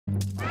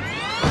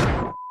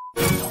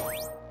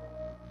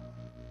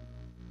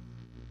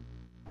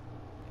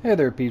Hey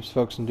there peeps,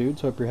 folks and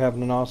dudes, hope you're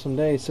having an awesome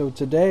day. So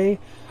today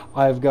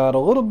I've got a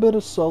little bit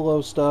of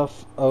solo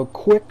stuff, a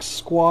quick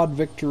squad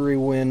victory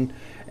win,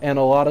 and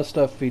a lot of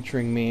stuff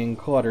featuring me and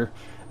Clutter.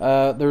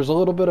 There's a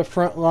little bit of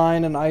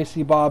Frontline and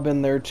Icy Bob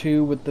in there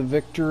too with the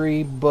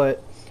victory,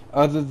 but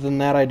other than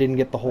that I didn't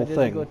get the whole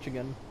thing. Glitch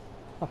again.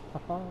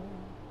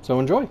 So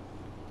enjoy.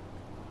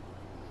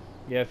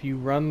 Yeah, if you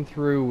run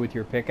through with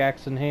your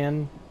pickaxe in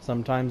hand,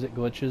 sometimes it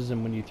glitches,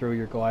 and when you throw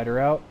your glider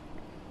out,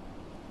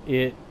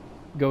 it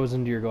goes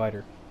into your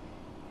glider.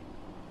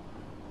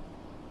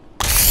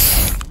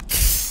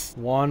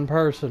 One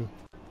person.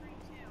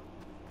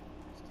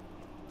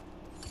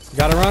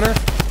 Got a runner?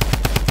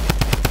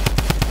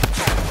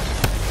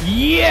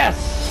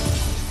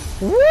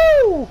 Yes!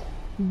 Woo!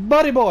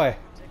 Buddy boy!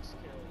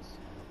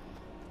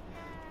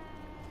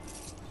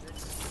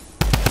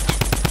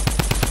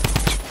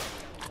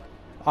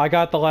 I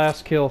got the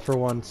last kill for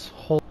once.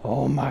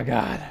 Oh my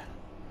god.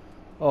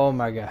 Oh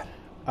my god.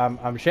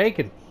 I'm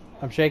shaking.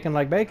 I'm shaking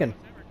like bacon.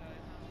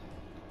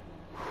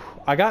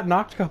 I got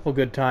knocked a couple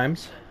good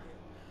times.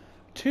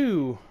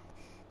 Two.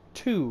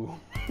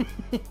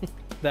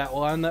 That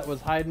one that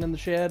was hiding in the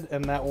shed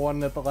and that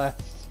one at the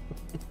last.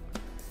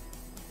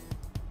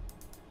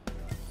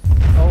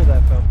 Oh,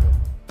 that felt good.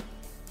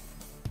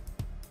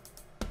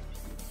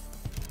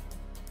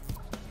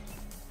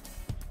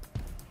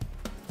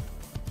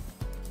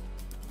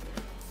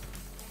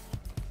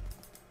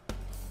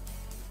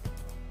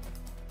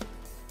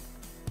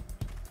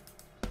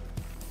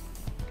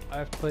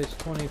 I've placed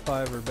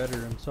 25 or better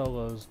in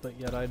solos, but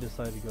yet I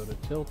decided to go to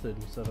Tilted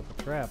and set up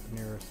a trap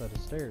near a set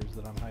of stairs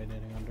that I'm hiding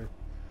under.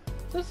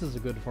 This is a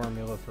good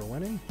formula for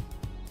winning.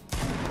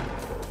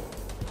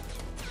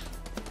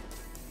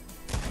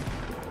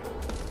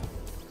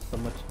 So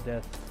much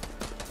death.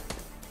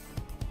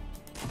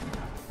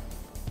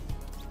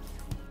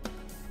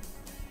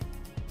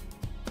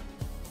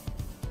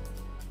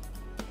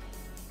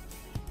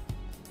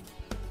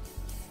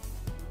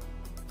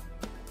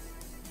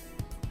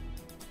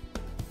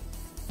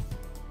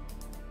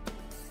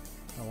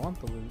 I want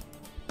the loot,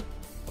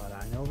 but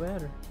I know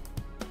better.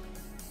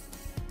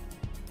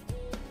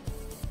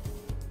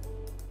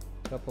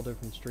 A couple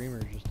different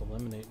streamers just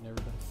eliminating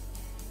everything.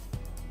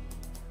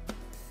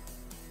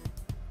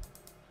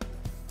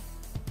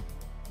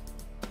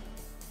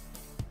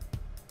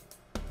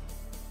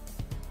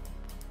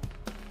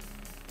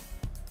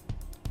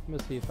 I'm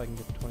gonna see if I can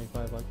get to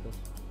 25 like this.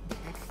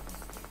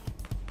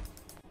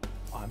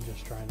 I'm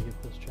just trying to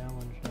get this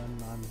challenge done.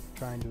 I'm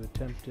trying to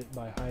attempt it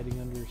by hiding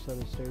under a set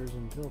of stairs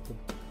and Tilted.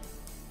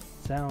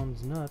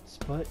 Sounds nuts,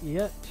 but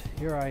yet,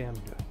 here I am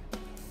doing it.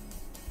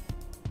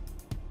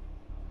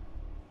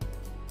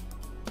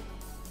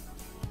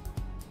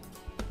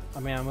 I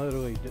mean,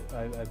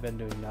 I've been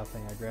doing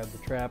nothing. I grabbed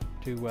the trap,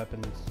 2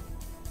 weapons,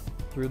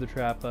 threw the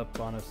trap up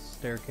on a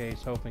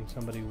staircase, hoping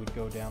somebody would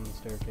go down the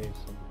staircase,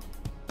 and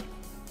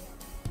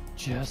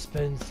just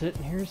been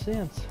sitting here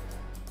since.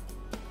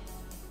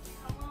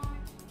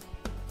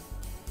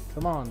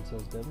 Come on,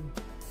 says Devin.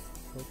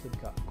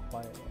 Tilted got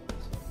quiet all of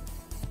a sudden.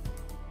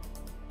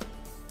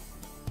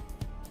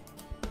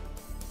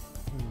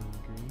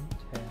 Green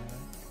tag.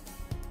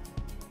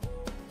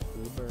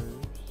 Blue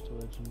burst.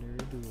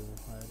 Legendary duel.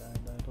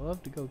 I'd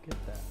love to go get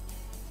that.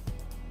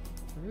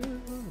 I really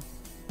would.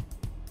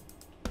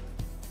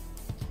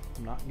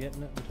 I'm not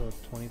getting it until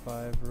it's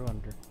 25 or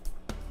under.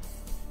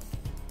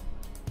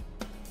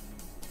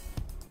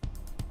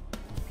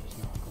 I'm just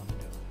not going to do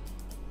it.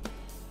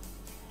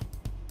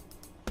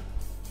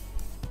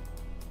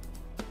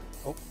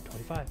 Oh,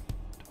 25.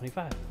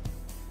 25.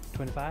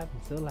 25, I'm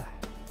still alive.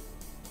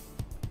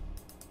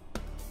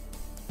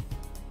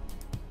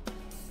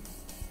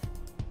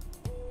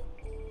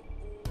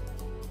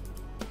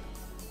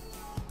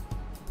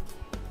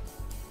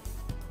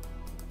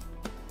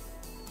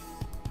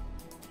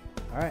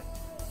 Alright,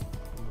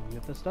 I'm gonna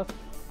get this stuff,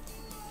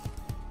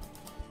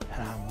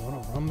 and I'm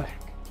gonna run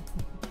back.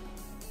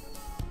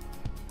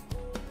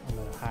 I'm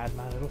gonna hide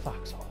my little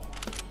foxhole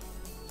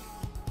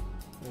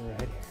right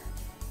here.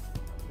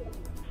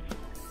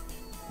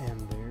 And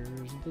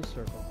there's the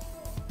circle.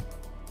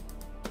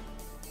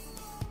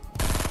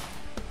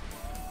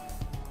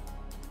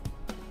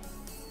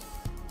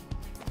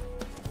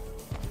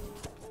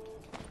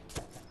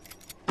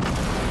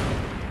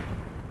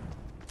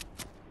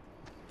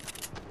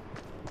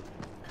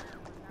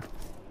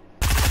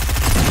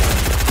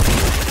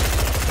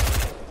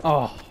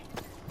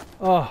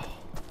 Oh,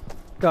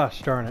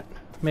 gosh darn it.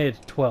 Made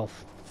it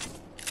 12.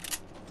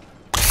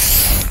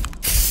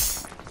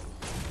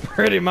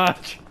 Pretty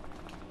much.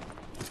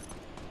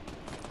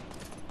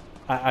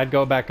 I'd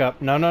go back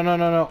up.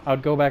 No.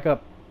 I'd go back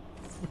up.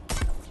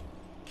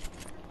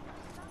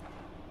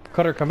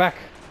 Cutter, come back.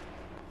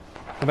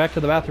 Come back to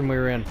the bathroom we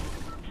were in.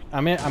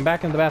 I'm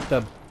back in the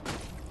bathtub.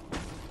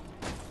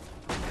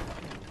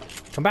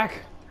 Come back.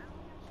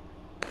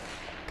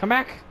 Come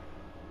back.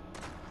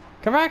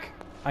 Come back.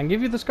 I can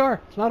give you the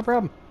scar. It's not a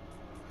problem.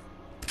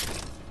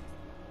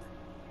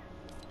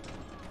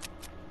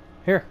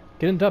 Here,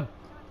 get in the tub.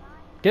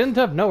 Get in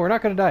the tub. No, we're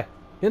not gonna die.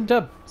 In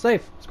tub.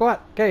 Safe.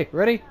 Squat. Okay,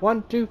 ready?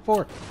 1, 2,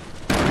 4.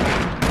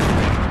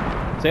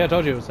 See, I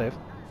told you it was safe.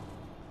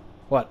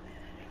 What?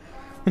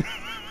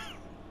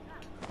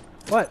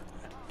 What?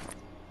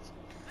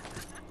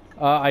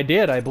 I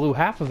did. I blew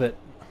half of it.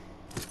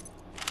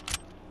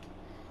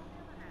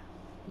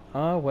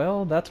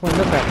 Well, that's when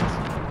this happens.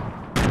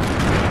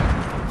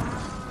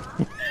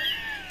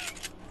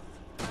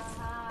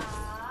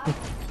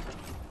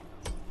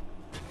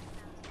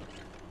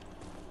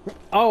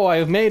 Oh,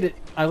 I made it.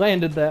 I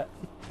landed that.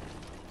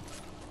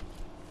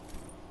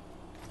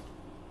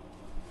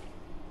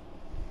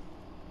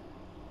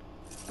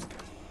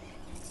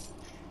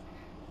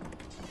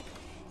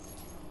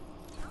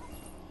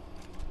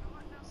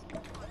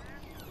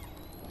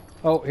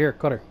 Oh, here,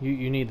 Cutter.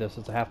 You need this.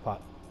 It's a half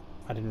pot.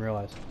 I didn't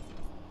realize.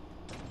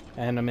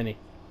 And a mini.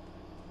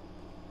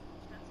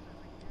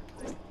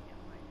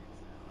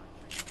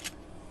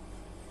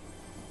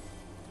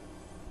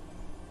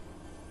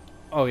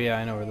 Oh yeah,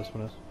 I know where this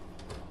one is.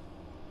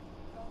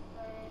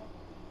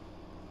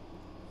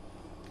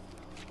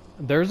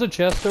 There's a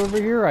chest over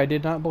here I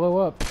did not blow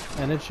up,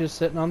 and it's just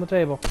sitting on the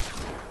table.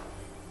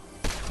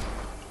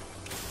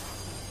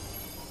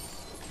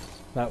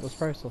 That was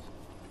priceless.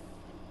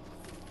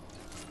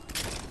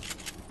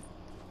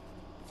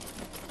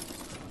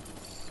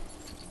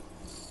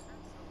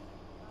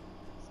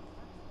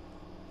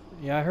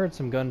 Yeah, I heard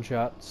some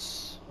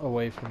gunshots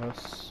away from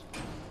us.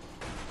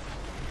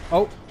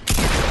 Oh!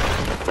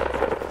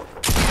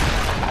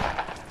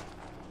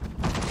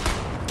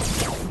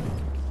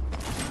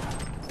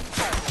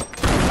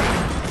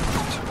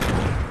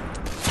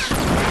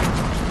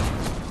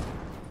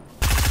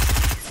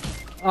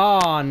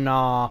 Oh,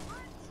 nah.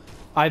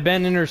 I've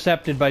been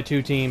intercepted by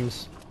 2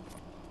 teams.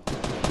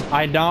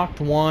 I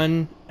knocked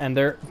one, and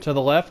they're to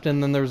the left,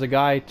 and then there's a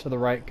guy to the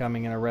right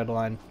coming in a red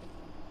line.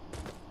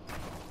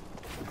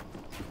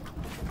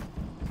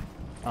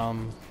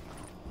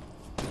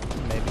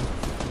 Maybe.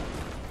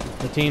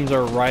 The teams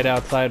are right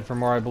outside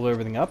from where I blew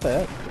everything up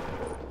at.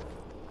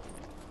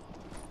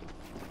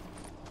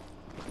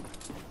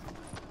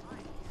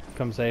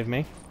 Come save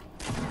me.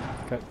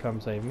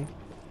 Come save me.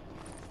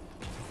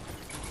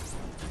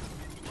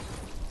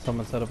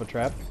 Someone set up a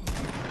trap.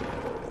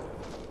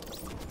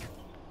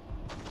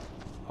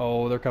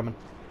 Oh, they're coming.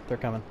 They're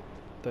coming.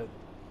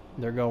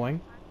 They're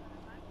going.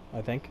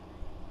 I think.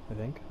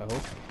 I hope.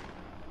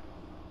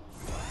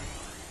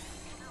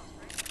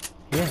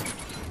 Yeah.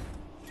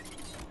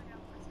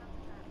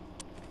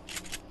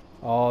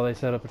 Oh, they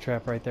set up a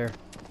trap right there.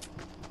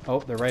 Oh,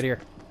 they're right here.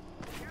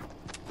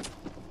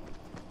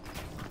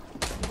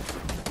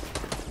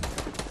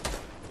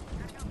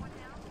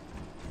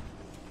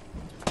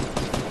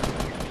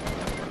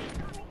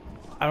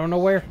 I don't know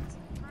where.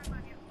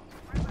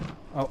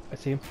 Oh, I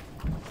see him.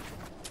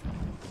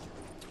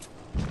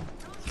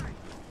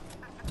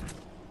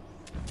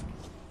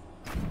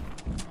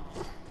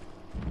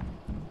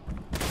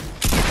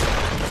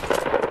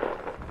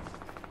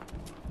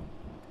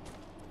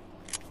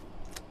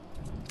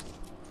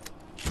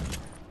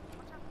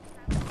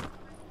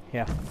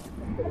 Yeah.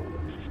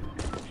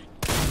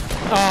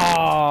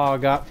 Oh,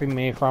 got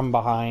me from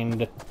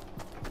behind.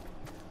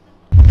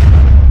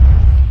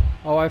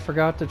 Oh, I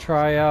forgot to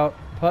try out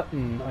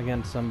putting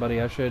against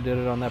somebody. I should have did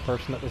it on that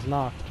person that was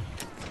knocked.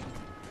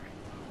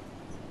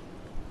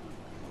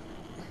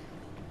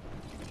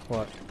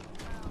 What?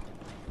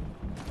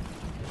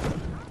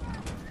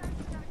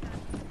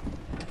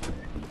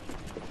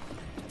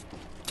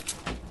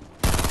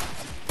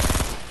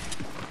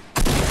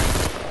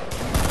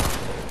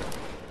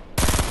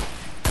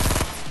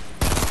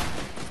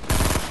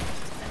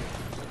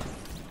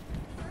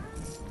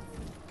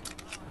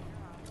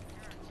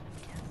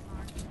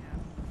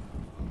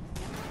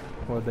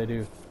 What'd they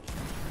do?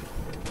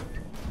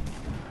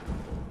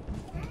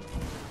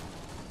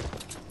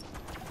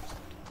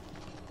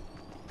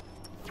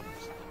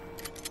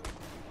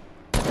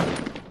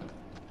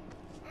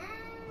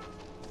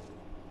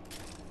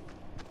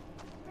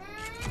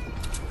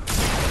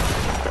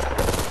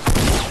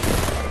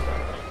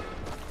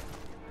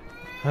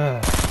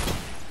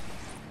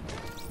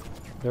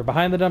 They're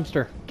behind the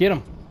dumpster. Get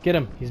him! Get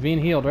him! He's being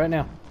healed right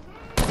now.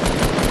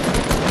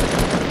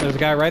 There's a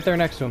guy right there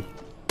next to him.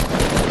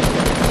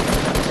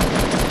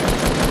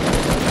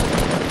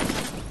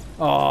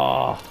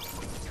 Oh,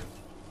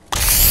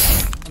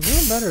 I'm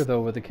doing better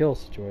though with the kill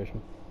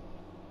situation.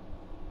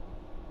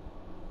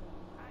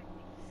 I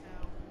think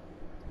so.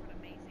 What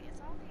amazing.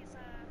 It's all these,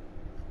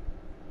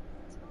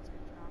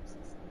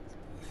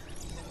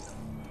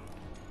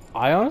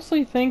 I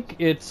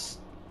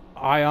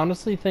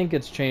honestly think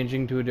it's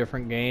changing to a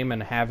different game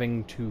and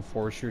having to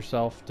force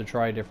yourself to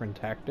try different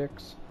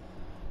tactics.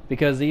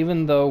 Because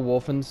even though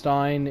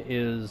Wolfenstein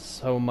is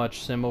so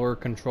much similar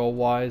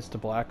control-wise to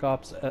Black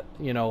Ops,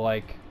 you know,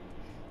 like,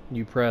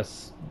 you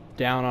press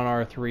down on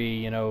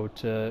R3, you know,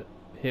 to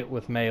hit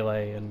with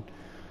melee, and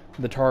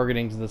the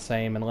targeting's the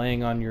same, and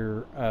laying on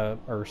your,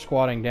 or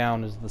squatting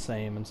down is the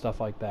same, and stuff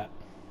like that.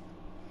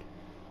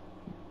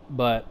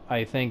 But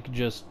I think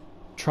just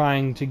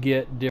trying to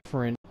get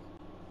different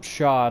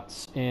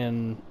shots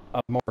in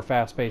a more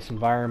fast-paced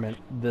environment,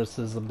 this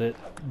is a bit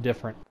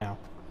different now.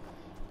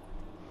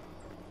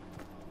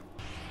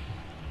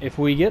 If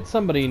we get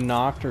somebody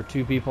knocked or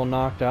two people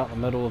knocked out in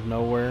the middle of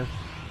nowhere,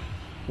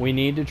 we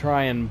need to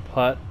try and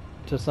putt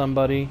to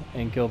somebody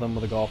and kill them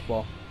with a golf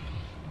ball.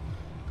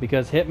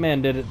 Because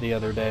Hitman did it the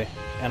other day,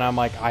 and I'm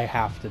like, I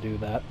have to do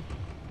that.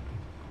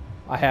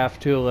 I have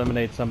to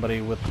eliminate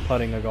somebody with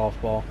putting a golf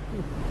ball.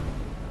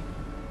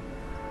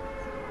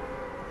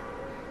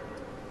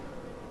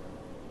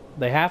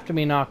 They have to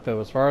be knocked, though.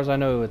 As far as I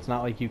know, it's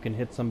not like you can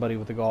hit somebody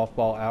with a golf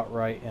ball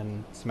outright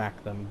and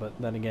smack them, but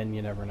then again,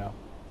 you never know.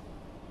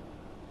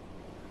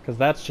 Because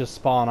that's just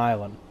Spawn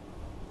Island.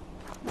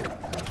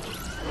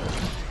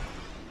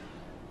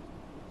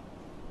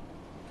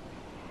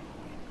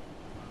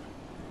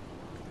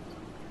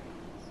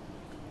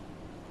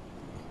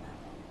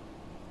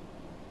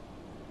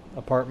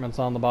 Apartments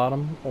on the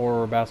bottom,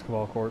 or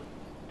basketball court?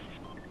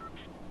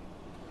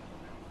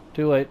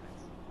 Too late.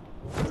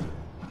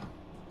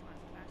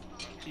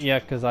 Yeah,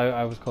 because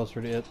I was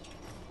closer to it.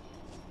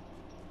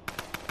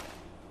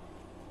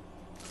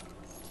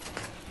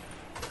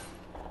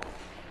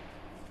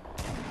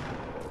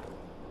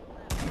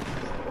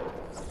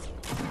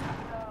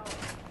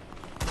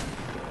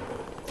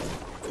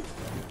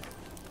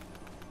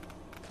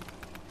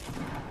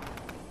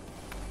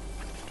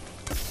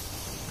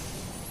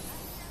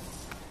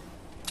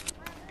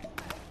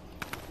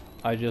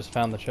 I just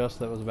found the chest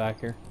that was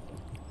back here.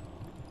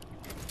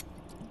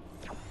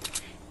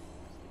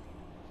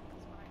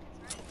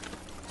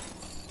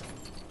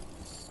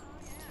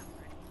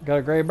 Got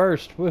a gray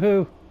burst.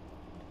 Woohoo!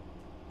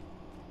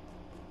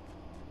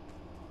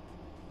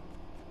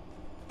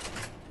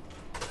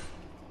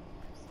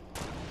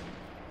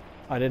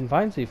 I didn't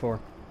find C4.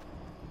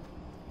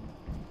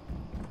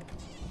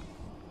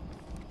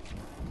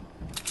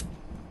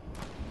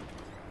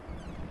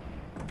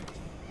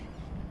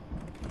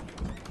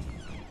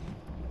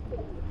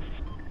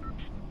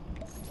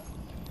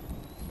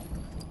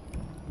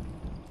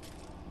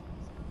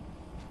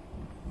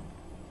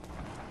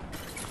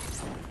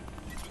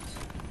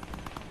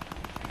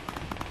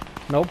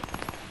 Nope.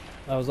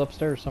 That was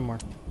upstairs somewhere.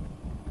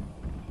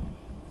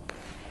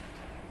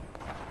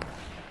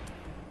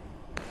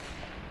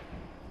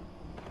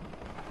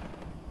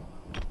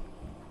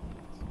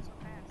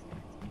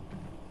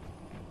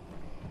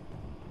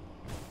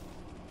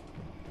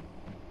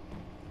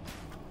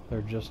 They're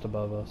just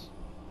above us.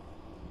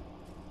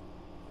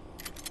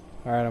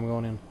 Alright, I'm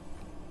going in.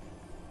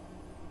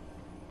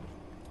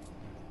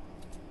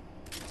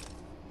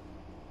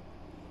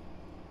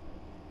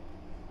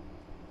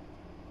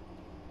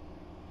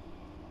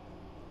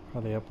 Are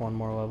they up one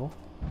more level?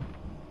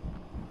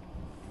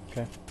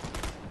 Okay.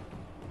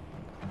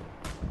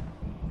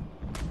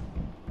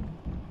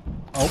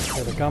 Oh,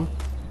 here they come.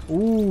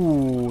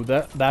 Ooh,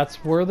 that's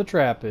where the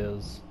trap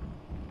is.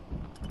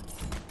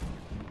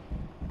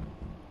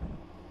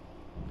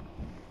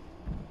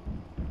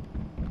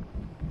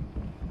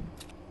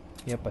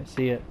 Yep, I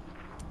see it.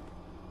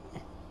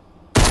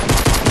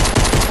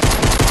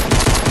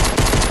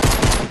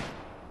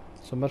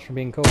 So much for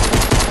being cold.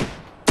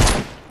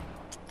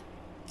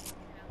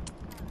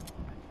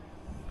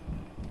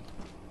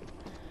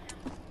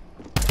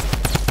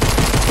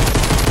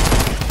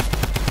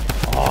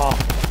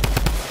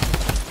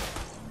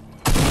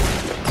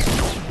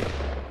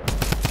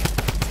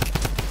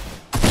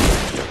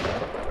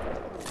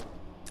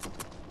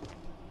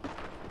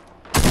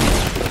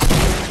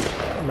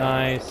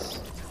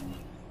 Nice.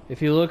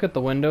 If you look at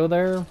the window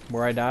there,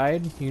 where I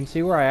died, you can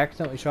see where I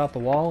accidentally shot the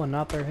wall and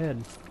not their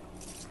head.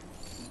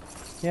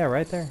 Yeah,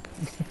 right there.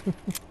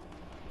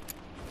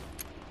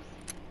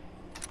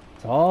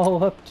 It's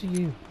all up to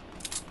you.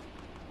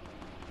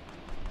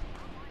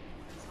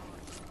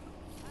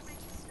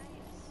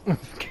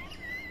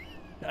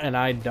 And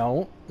I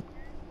don't.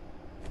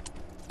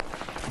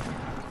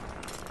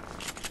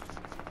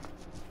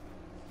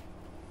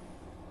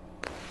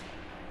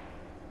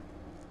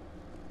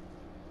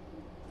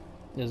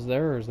 Is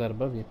there, or is that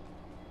above you?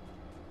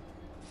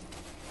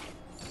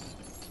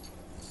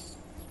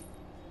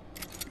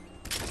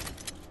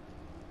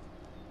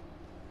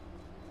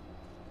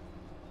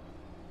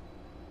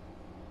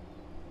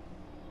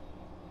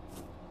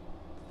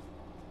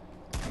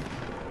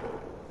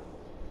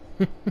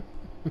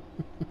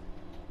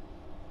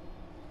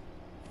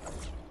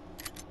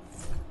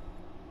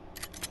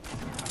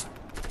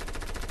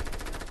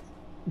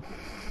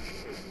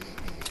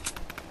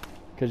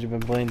 Because you've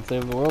been playing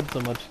Save the World so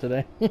much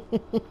today.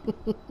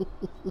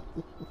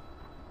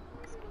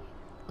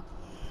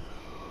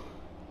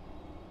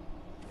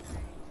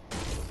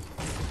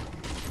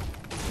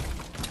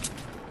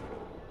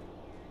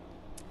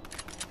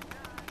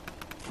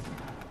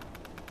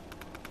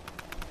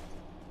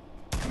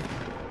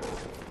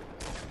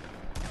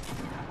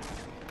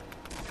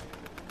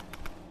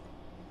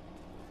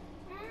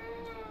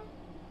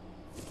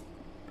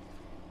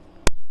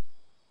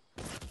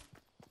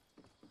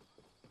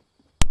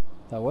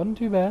 That wasn't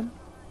too bad.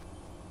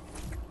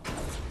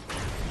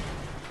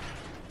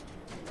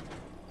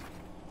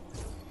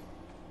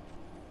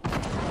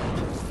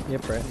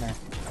 Yep, right in there.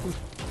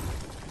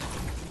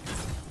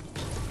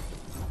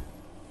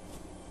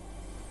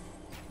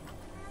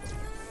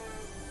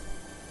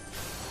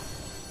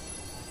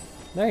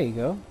 There you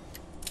go.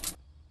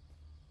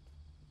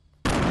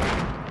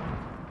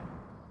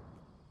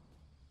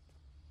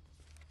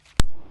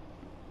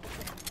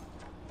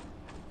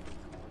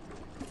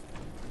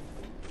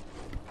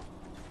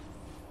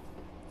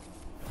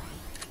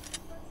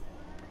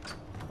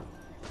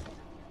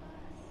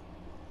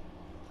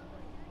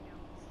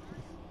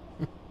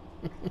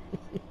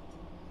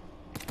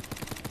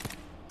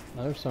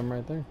 There's some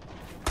right there.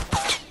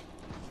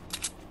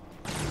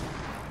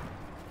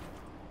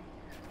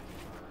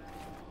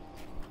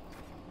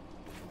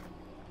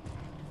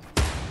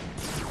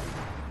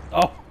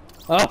 Oh!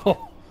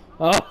 Oh!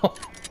 Oh!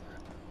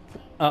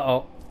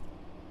 Uh-oh.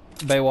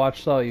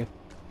 Baywatch saw you.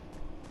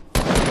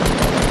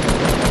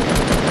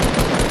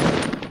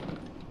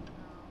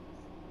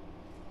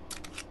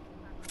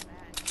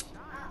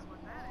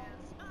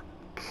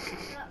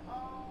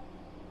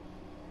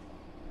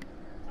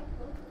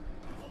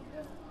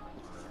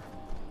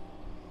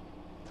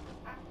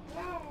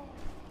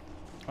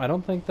 I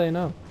don't think they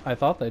know. I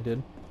thought they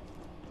did.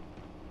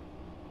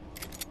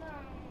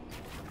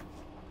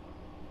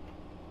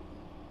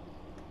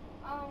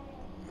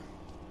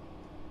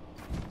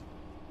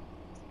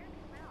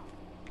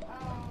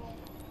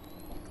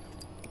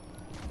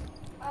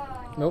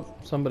 Nope,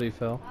 somebody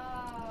fell.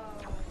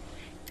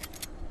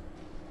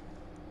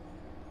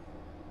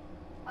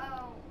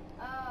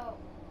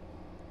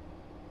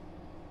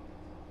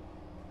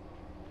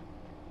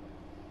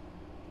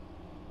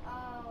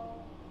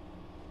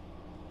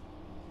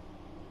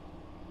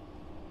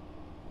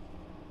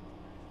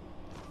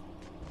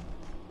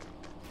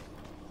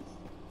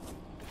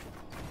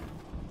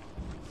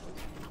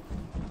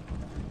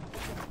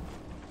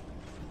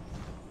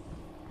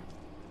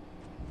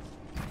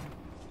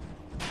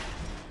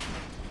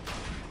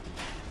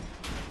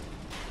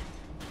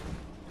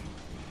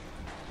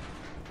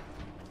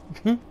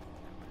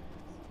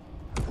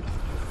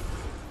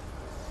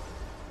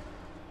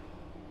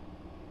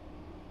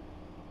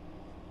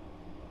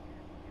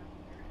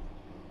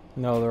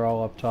 No, they're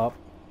all up top.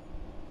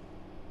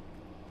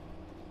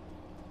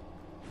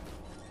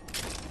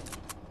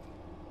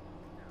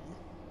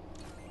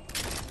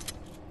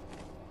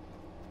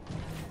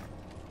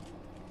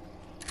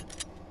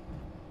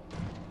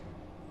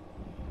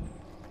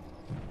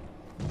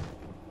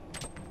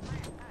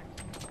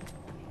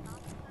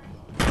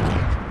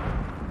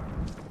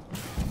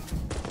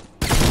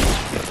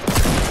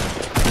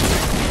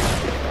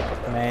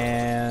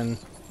 Man.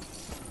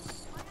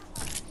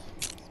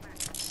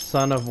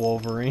 Son of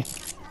Wolverine.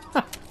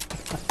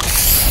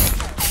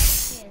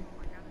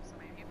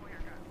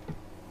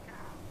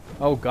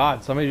 Oh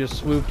god, somebody just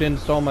swooped in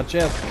and stole my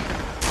chest.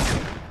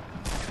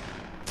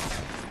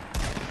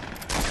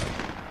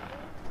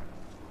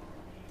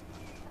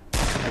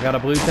 I got a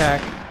blue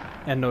tack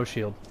and no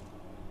shield.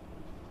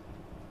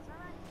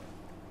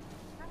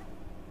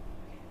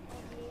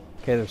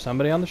 Okay, there's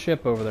somebody on the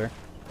ship over there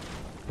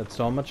that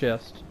stole my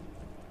chest.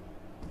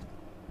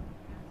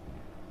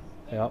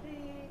 Yep.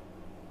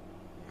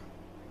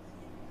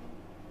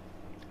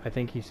 I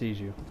think he sees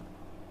you.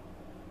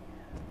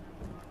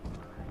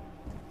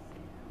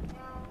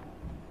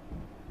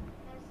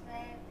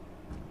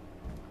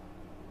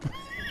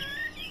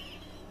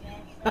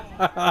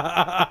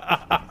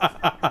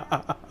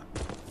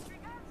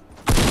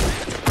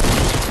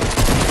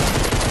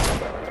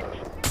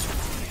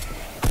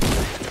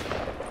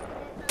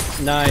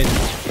 Nice.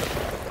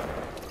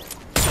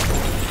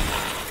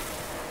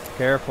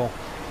 Careful.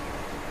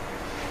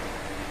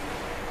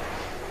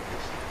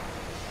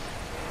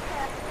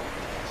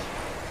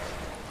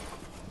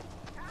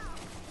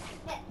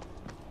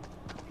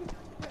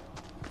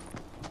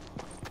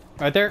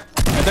 Right there.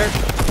 Right there.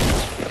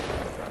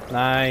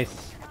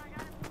 Nice.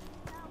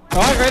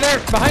 Oh, right there.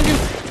 Behind you.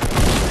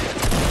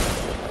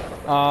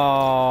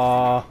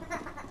 Aww.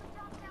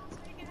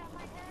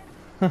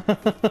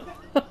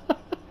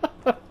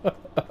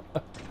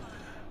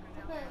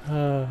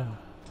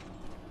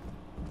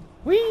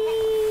 Whee!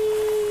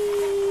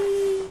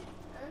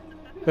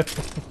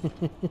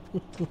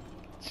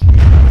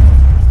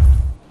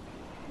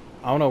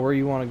 I don't know where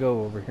you want to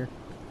go over here.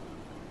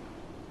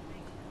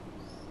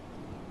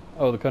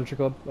 Oh, the country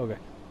club? Okay.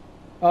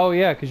 Oh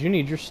yeah, because you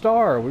need your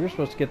star. We were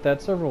supposed to get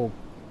that several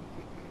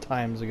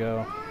times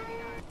ago.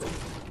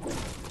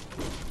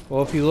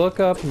 Well, if you look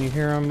up and you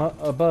hear them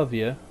above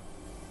you,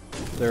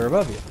 they're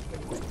above you.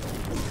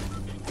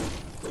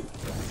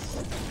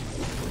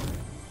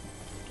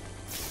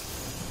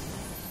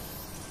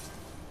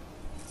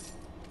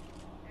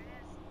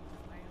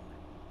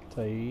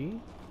 See?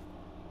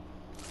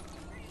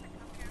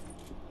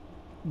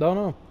 Don't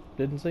know.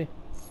 Didn't see.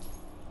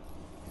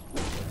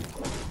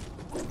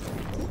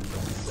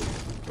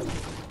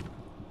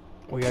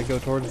 We gotta go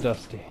towards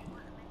Dusty.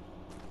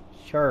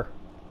 Sure.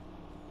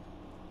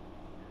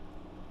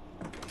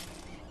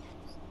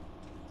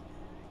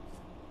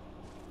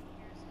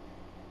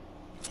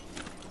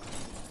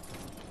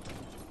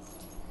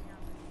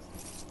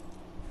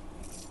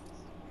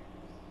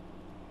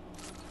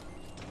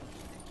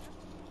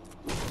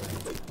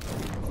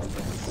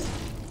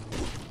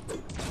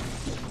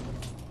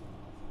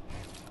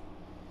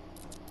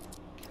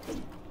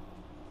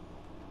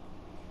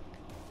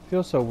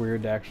 Feels so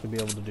weird to actually be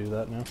able to do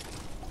that now.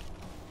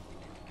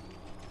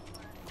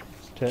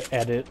 To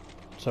edit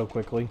so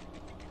quickly.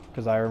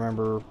 Because I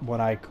remember when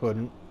I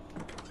couldn't.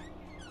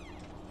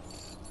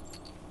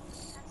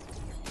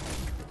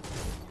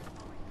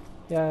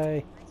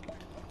 Yay.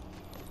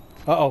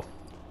 Uh-oh.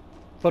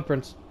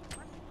 Footprints.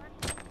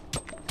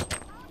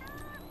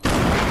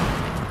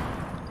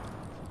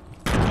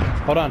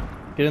 Hold on.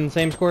 Get in the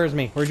same square as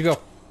me. Where'd you go?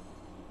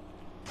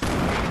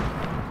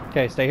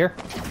 Okay, stay here.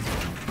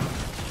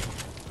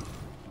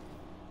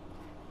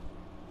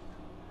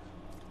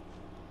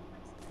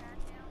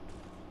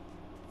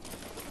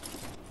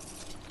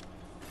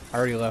 I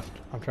already left.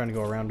 I'm trying to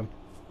go around him.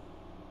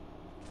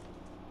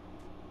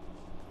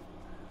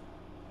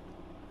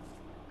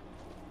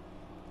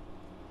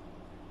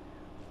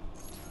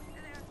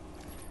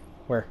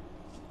 Where?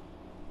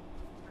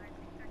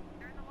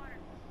 They're in the water.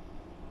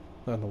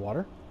 They're in the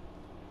water?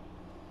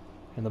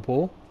 In the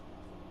pool?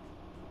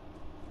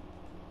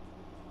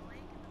 The lake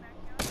in the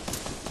backyard.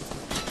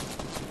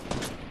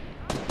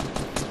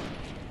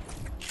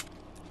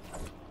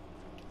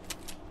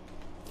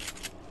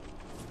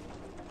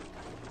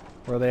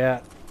 Where are they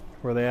at?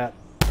 Where are they at?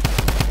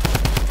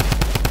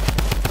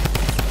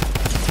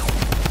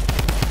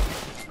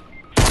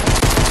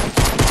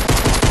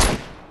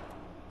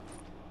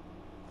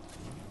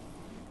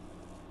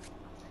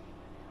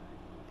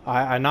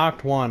 I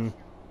knocked one.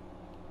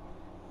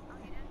 Oh,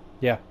 you did?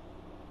 Yeah. I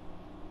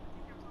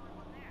think there was only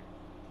one there.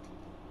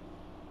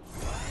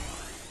 Oh,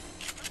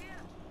 yeah.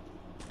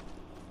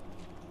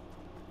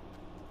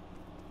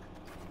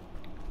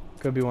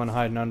 Could be one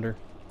hiding under.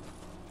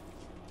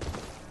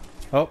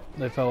 Oh,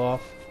 they fell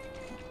off.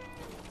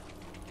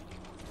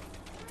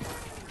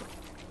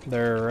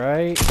 They're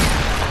right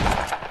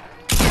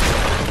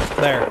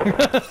there.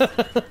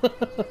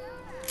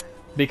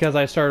 Because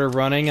I started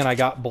running and I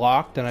got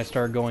blocked and I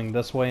started going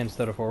this way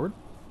instead of forward.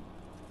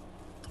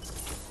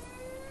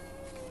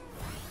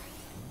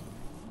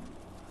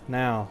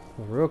 Now,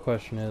 the real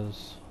question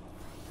is,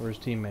 where's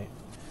teammate?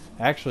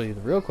 Actually, the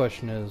real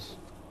question is,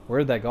 where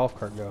did that golf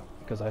cart go?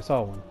 Because I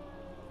saw one.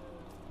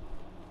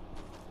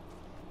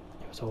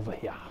 It was over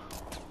here.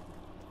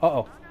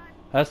 Uh-oh.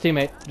 That's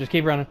teammate. Just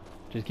keep running.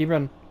 Just keep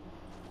running.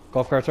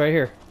 Golf cart's right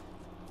here.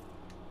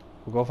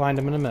 We'll go find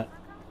him in a minute.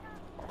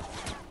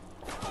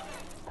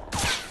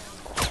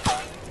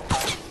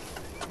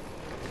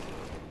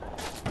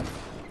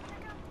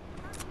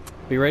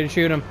 Be ready to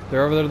shoot him.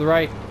 They're over there to the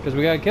right, because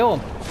we gotta kill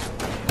him.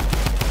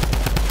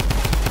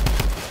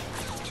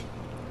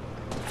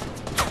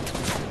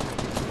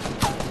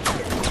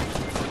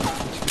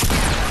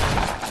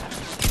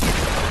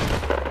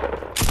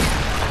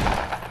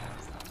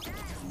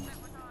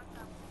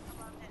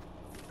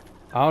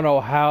 I don't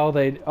know how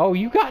they... Oh,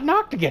 you got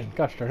knocked again.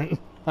 Gosh darn it.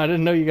 I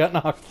didn't know you got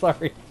knocked. Sorry.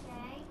 We should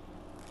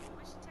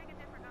take a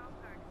different golf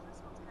cart because this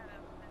one's kind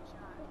of been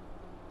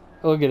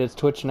shot. Look at it. It's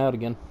twitching out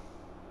again.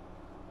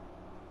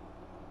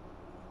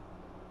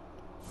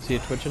 See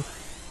it twitching?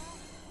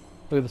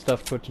 Look at the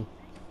stuff twitching.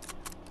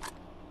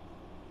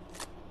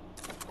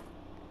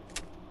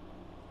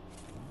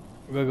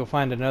 We're gonna go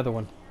find another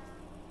one.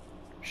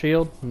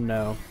 Shield?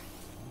 No.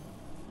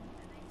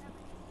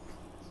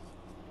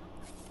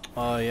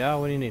 Yeah,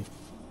 what do you need?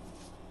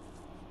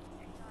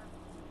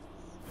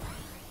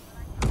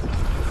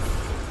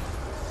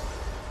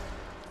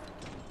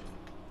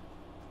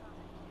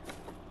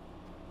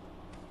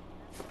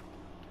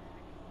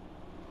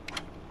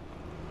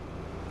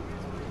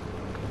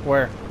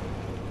 Where?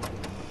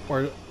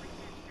 Where?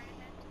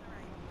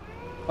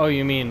 Oh,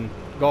 you mean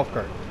golf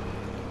cart?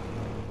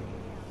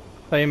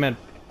 I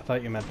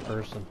thought you meant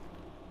person.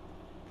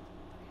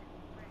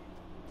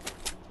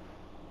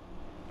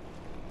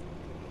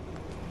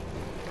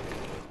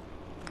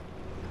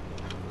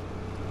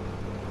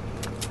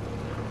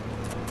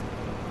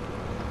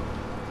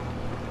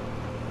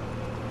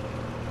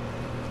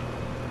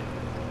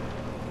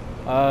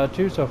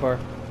 Two so far.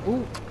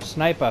 Ooh,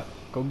 sniper.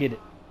 Go get it.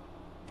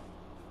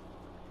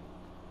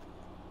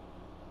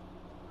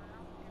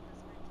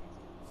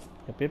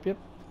 Yep, yep, yep.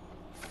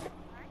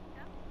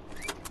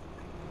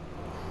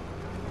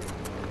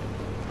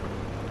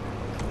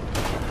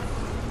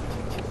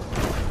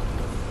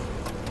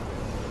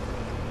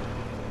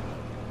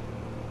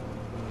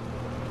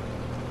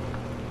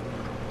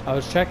 I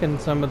was checking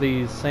some of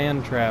these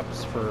sand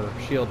traps for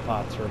shield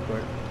pots real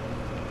quick.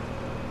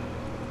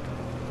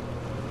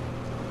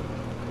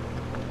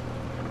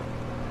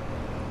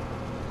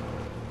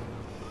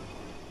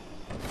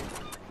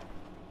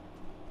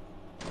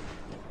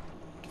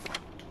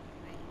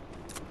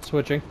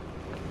 Switching.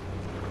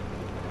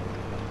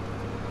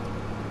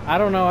 I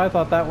don't know, I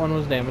thought that one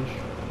was damaged.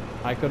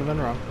 I could have been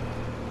wrong.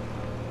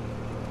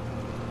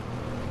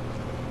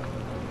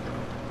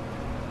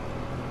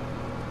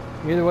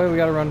 Either way, we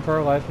gotta run for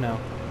our life now.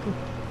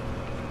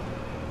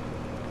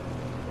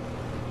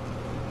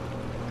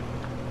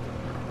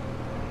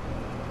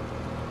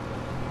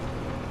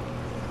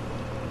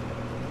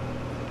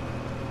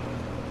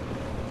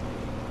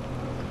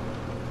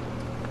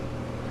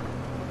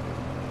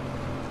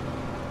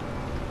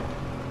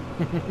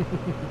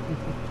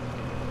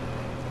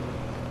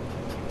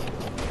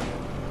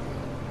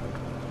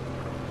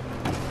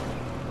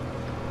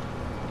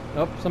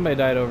 Oh, somebody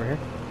died over here.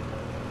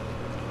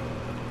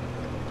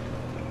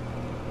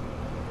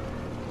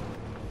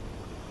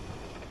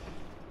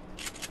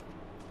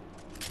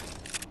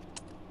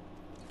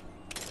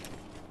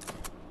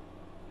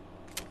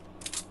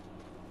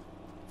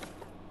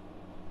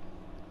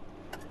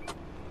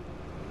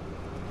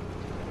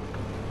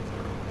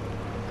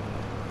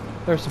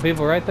 There's some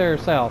people right there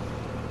south.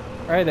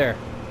 Right there.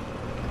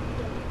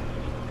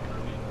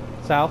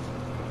 South.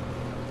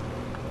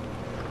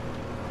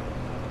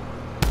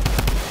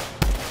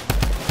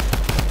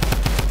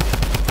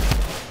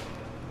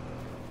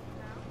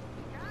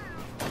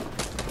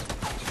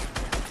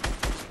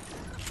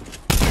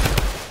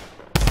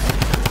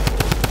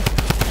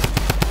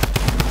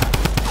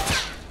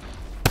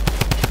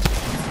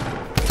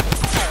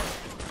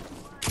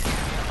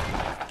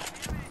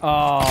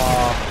 Oh.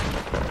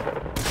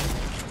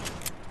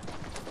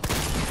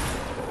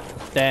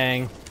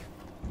 Dang.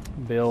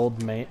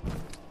 Build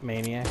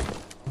maniac.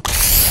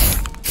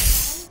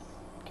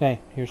 Okay,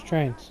 here's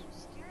trains.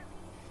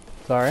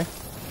 Sorry.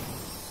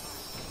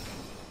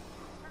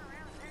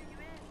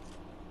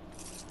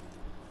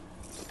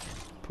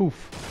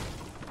 Poof.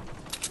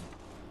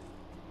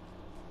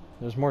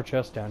 There's more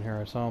chests down here.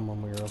 I saw them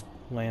when we were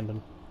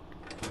landing.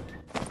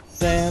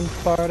 Sand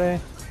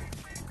party.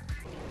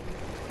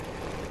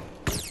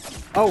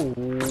 Oh.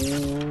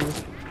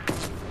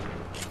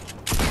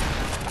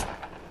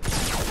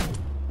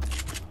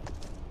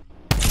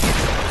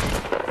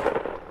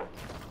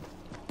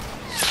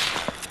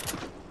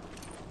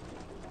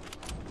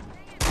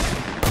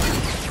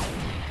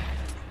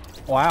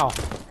 Wow.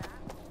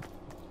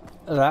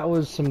 That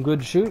was some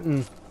good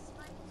shooting.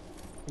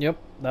 Yep,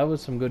 that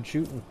was some good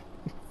shooting.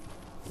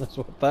 That's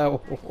what that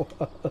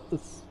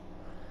was.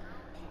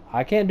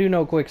 I can't do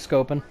no quick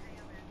scoping.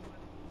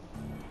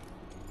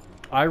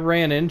 I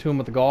ran into him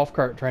with the golf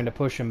cart trying to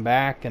push him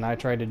back, and I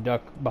tried to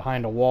duck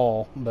behind a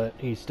wall, but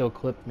he still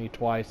clipped me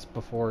twice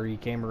before he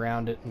came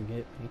around it and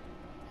hit me.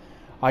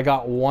 I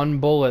got one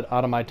bullet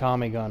out of my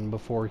Tommy gun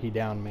before he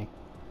downed me.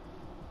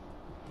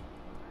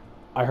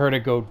 I heard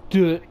it go,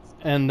 "Duh,"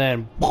 and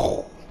then...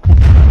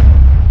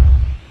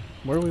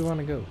 Where do we want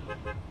to go?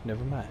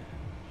 Never mind.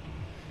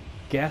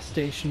 Gas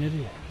station it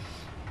is.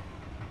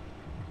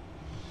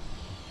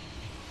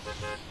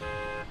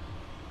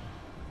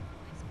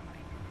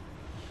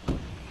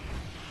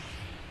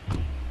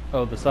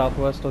 Oh, the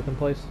southwest looking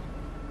place?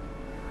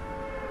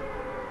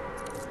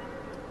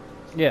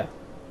 Yeah.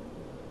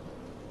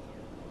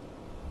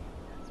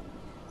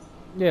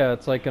 Yeah,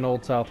 it's like an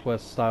old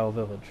southwest style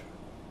village.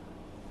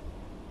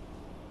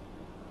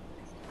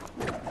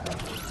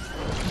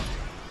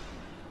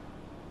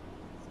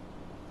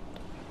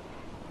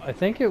 I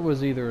think it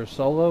was either a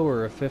solo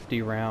or a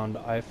 50 round.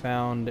 I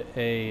found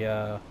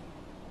a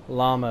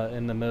llama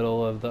in the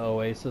middle of the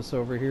oasis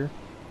over here.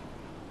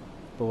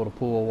 The little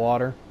pool of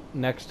water.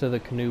 Next to the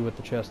canoe with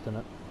the chest in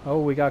it. Oh,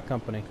 we got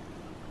company.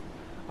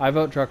 I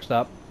vote truck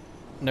stop.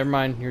 Never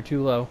mind, you're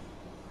too low.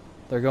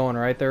 They're going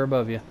right there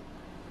above you.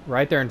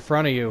 Right there in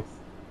front of you.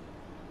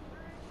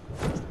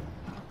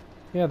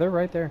 Yeah, they're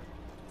right there.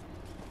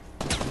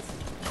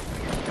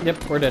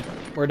 Yep, we're dead.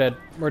 We're dead.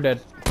 We're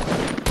dead.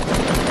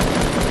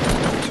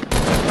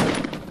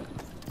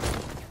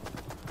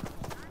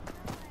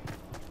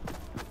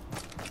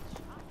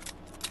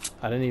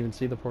 I didn't even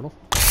see the portal.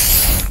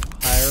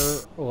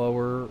 Higher,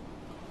 lower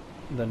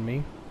than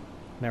me.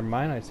 Never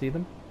mind, I see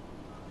them.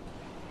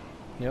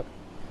 Yep.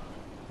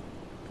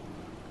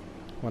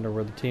 Wonder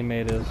where the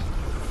teammate is.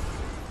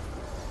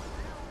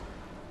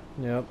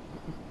 Yep.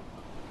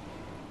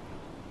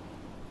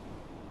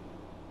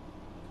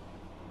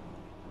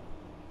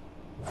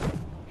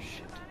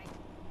 Shit.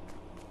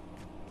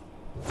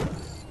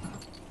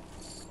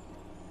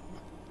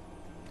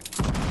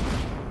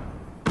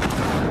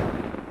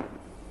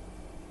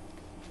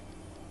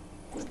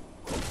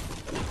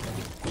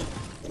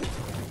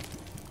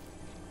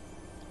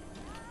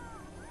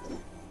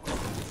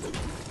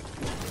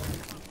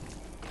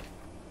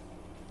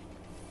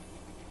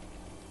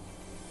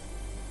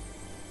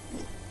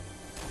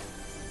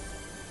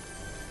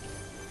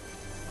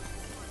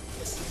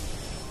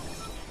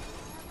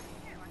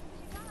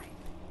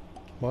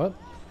 What?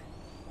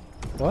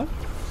 What?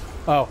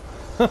 Oh.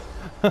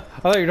 I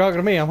thought you were talking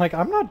to me. I'm like,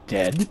 I'm not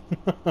dead.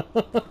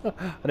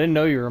 I didn't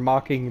know you were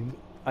mocking...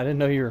 I didn't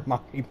know you were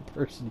mocking the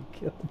person you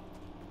killed.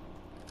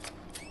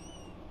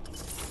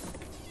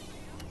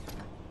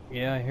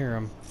 Yeah, I hear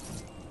him.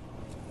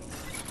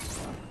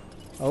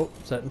 Oh,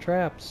 setting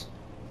traps.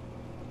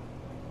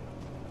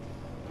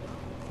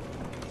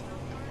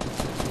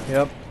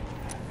 Yep.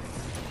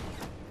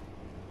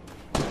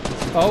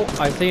 Oh,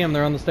 I see him.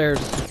 They're on the stairs.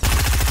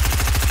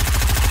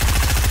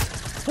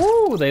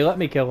 Woo! They let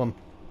me kill him.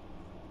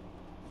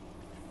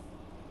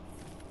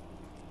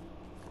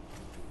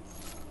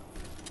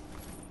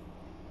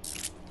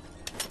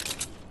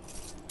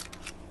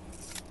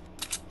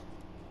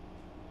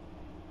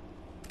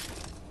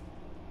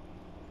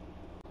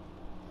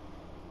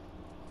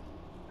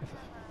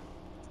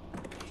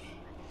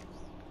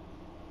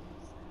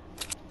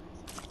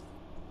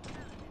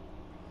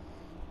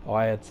 Oh,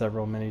 I had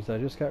several minis I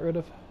just got rid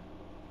of.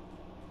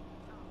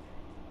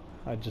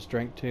 Oh, I just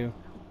drank 2.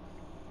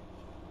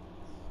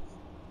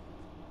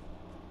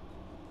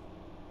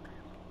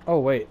 Oh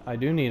wait, I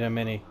do need a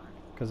mini,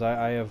 because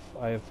I have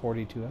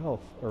 42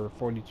 health, or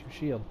 42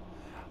 shield.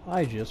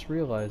 I just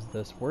realized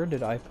this. Where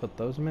did I put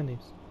those minis?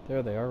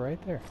 There they are,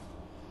 right there.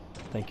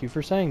 Thank you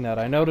for saying that.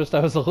 I noticed I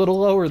was a little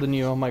lower than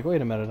you. I'm like,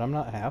 wait a minute, I'm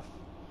not half.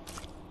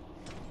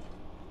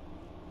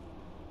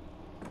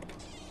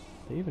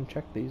 They even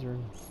check these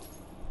rooms.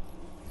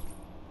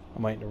 I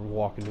might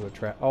walk into a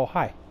trap. Oh,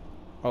 hi.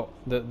 Oh,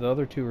 the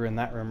other 2 are in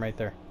that room right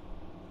there.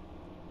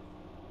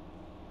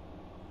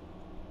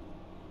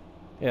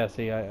 Yeah,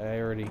 see,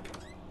 I already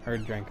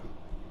drank them.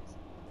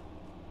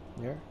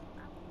 Yeah.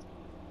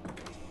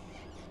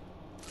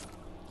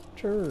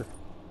 Sure.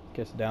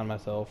 Guess down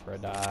myself or I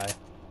die.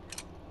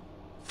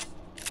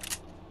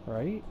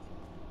 Right?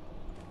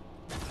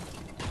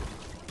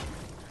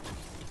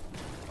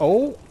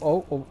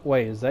 Oh,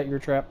 wait, is that your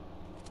trap?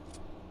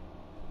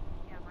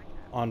 yeah, my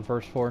trap. On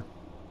first floor?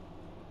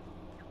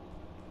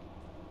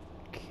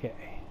 Okay.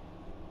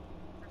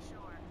 For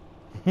sure.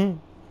 Okay, I'm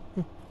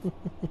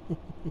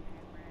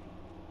ready.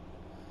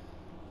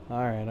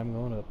 Alright, I'm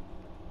going up.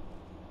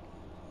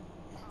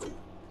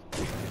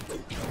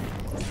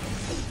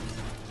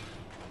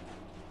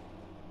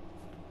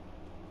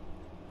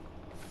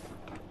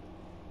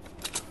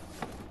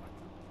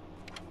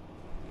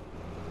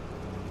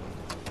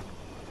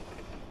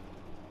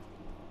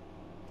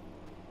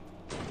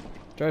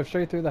 Drive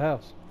straight through the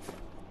house.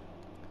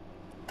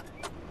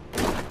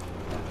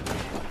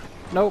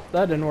 Nope,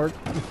 that didn't work.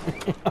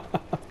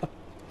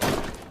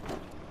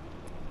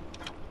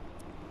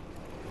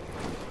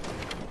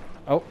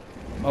 Oh,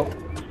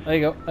 there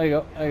you go, there you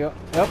go, there you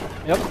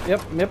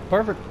go. Yep,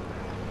 perfect.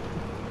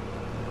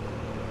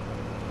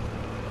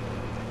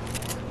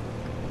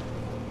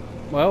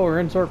 Well, we're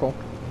in circle.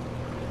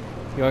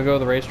 You wanna go to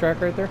the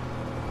racetrack right there?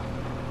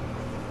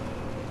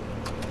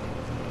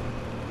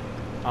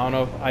 I don't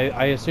know if,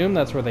 I assume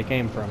that's where they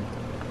came from.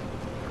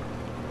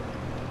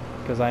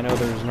 Because I know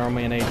there's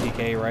normally an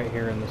ATK right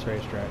here in this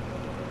racetrack.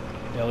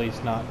 At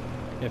least not,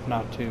 if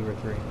not 2 or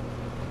 3.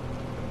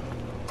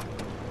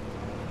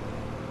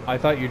 I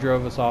thought you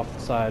drove us off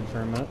the side for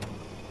a minute.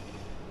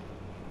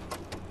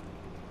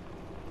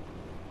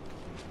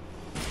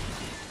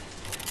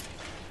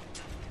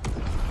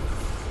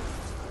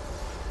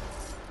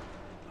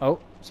 Oh,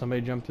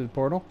 somebody jumped through the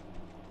portal.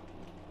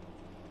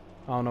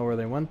 I don't know where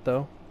they went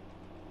though.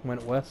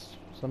 Went west,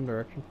 some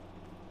direction.